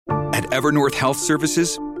At Evernorth Health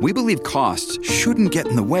Services, we believe costs shouldn't get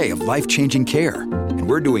in the way of life-changing care, and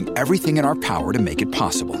we're doing everything in our power to make it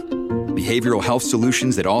possible. Behavioral health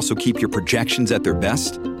solutions that also keep your projections at their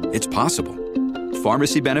best? It's possible.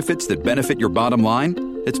 Pharmacy benefits that benefit your bottom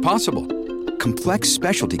line? It's possible. Complex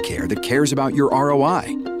specialty care that cares about your ROI?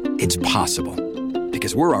 It's possible.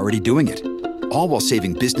 Because we're already doing it. All while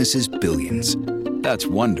saving businesses billions. That's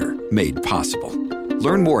Wonder made possible.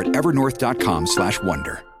 Learn more at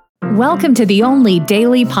evernorth.com/wonder. Welcome to the only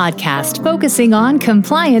daily podcast focusing on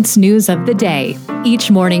compliance news of the day. Each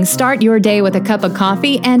morning, start your day with a cup of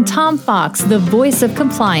coffee and Tom Fox, the voice of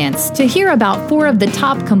compliance, to hear about 4 of the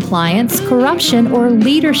top compliance, corruption, or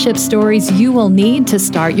leadership stories you will need to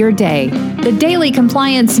start your day. The Daily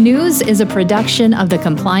Compliance News is a production of the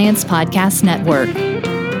Compliance Podcast Network.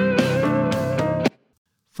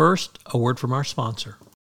 First, a word from our sponsor.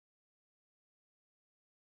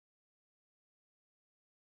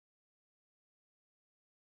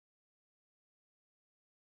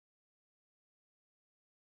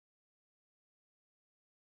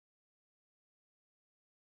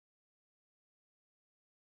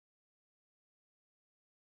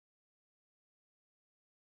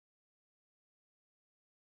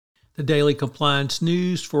 The Daily Compliance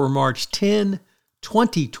News for March 10,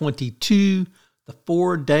 2022, the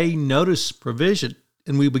 4-day notice provision.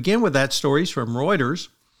 And we begin with that stories from Reuters.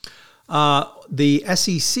 The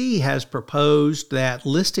SEC has proposed that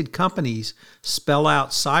listed companies spell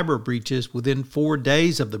out cyber breaches within 4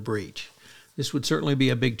 days of the breach. This would certainly be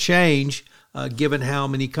a big change, given how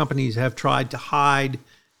many companies have tried to hide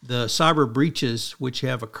the cyber breaches which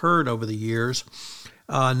have occurred over the years.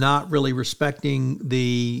 Not really respecting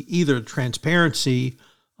either transparency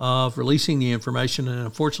of releasing the information and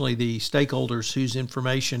unfortunately the stakeholders whose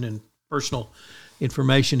information and personal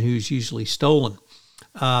information who's usually stolen.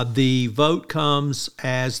 The vote comes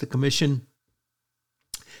as the Commission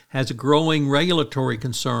has a growing regulatory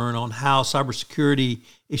concern on how cybersecurity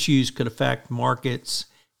issues could affect markets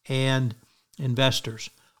and investors.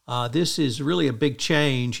 This is really a big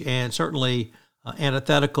change and certainly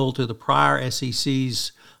antithetical to the prior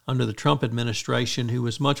SECs under the Trump administration, who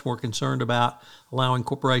was much more concerned about allowing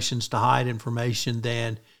corporations to hide information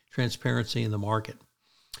than transparency in the market.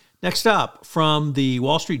 Next up, from the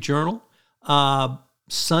Wall Street Journal,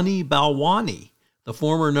 Sunny Balwani, the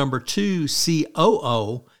former number 2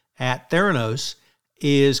 COO at Theranos,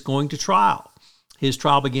 is going to trial. His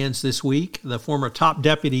trial begins this week. The former top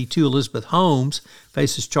deputy to Elizabeth Holmes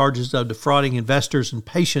faces charges of defrauding investors and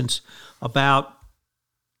patients about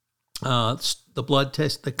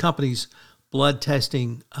the company's blood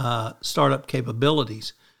testing startup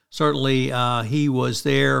capabilities. Certainly, he was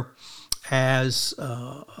there as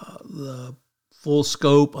the full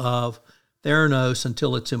scope of Theranos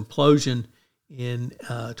until its implosion in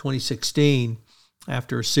 2016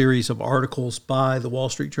 after a series of articles by the Wall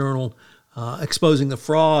Street Journal exposing the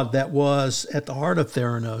fraud that was at the heart of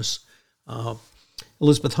Theranos.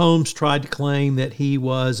 Elizabeth Holmes tried to claim that he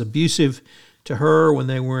was abusive to her when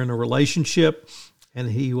they were in a relationship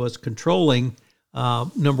and he was controlling.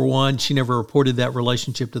 Number one, she never reported that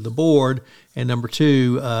relationship to the board. And number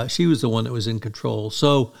two, she was the one that was in control.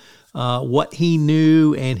 So what he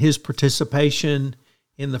knew and his participation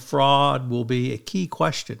in the fraud will be a key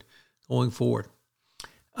question going forward.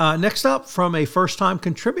 Next up, from a first-time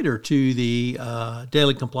contributor to the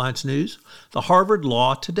Daily Compliance News, the Harvard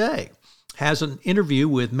Law Today has an interview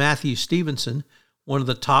with Matthew Stevenson, one of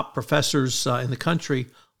the top professors in the country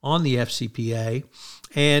on the FCPA,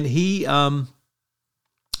 and he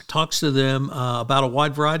talks to them about a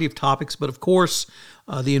wide variety of topics, but of course,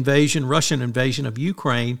 the Russian invasion of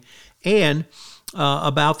Ukraine, and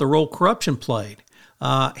about the role corruption played.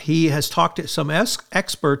 He has talked to some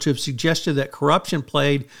experts who have suggested that corruption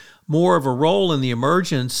played more of a role in the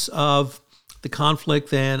emergence of the conflict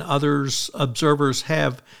than observers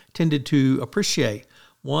have tended to appreciate.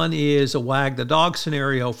 One is a wag the dog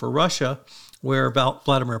scenario for Russia, where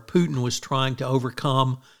Vladimir Putin was trying to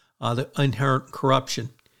overcome the inherent corruption.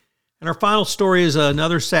 And our final story is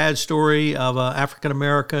another sad story of an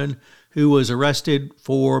African-American who was arrested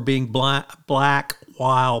for being black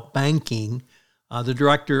while banking. The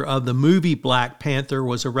director of the movie Black Panther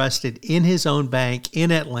was arrested in his own bank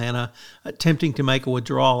in Atlanta, attempting to make a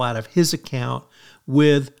withdrawal out of his account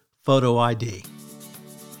with photo ID.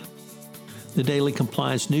 The Daily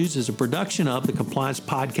Compliance News is a production of the Compliance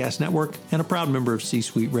Podcast Network and a proud member of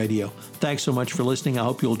C-Suite Radio. Thanks so much for listening. I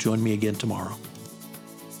hope you'll join me again tomorrow.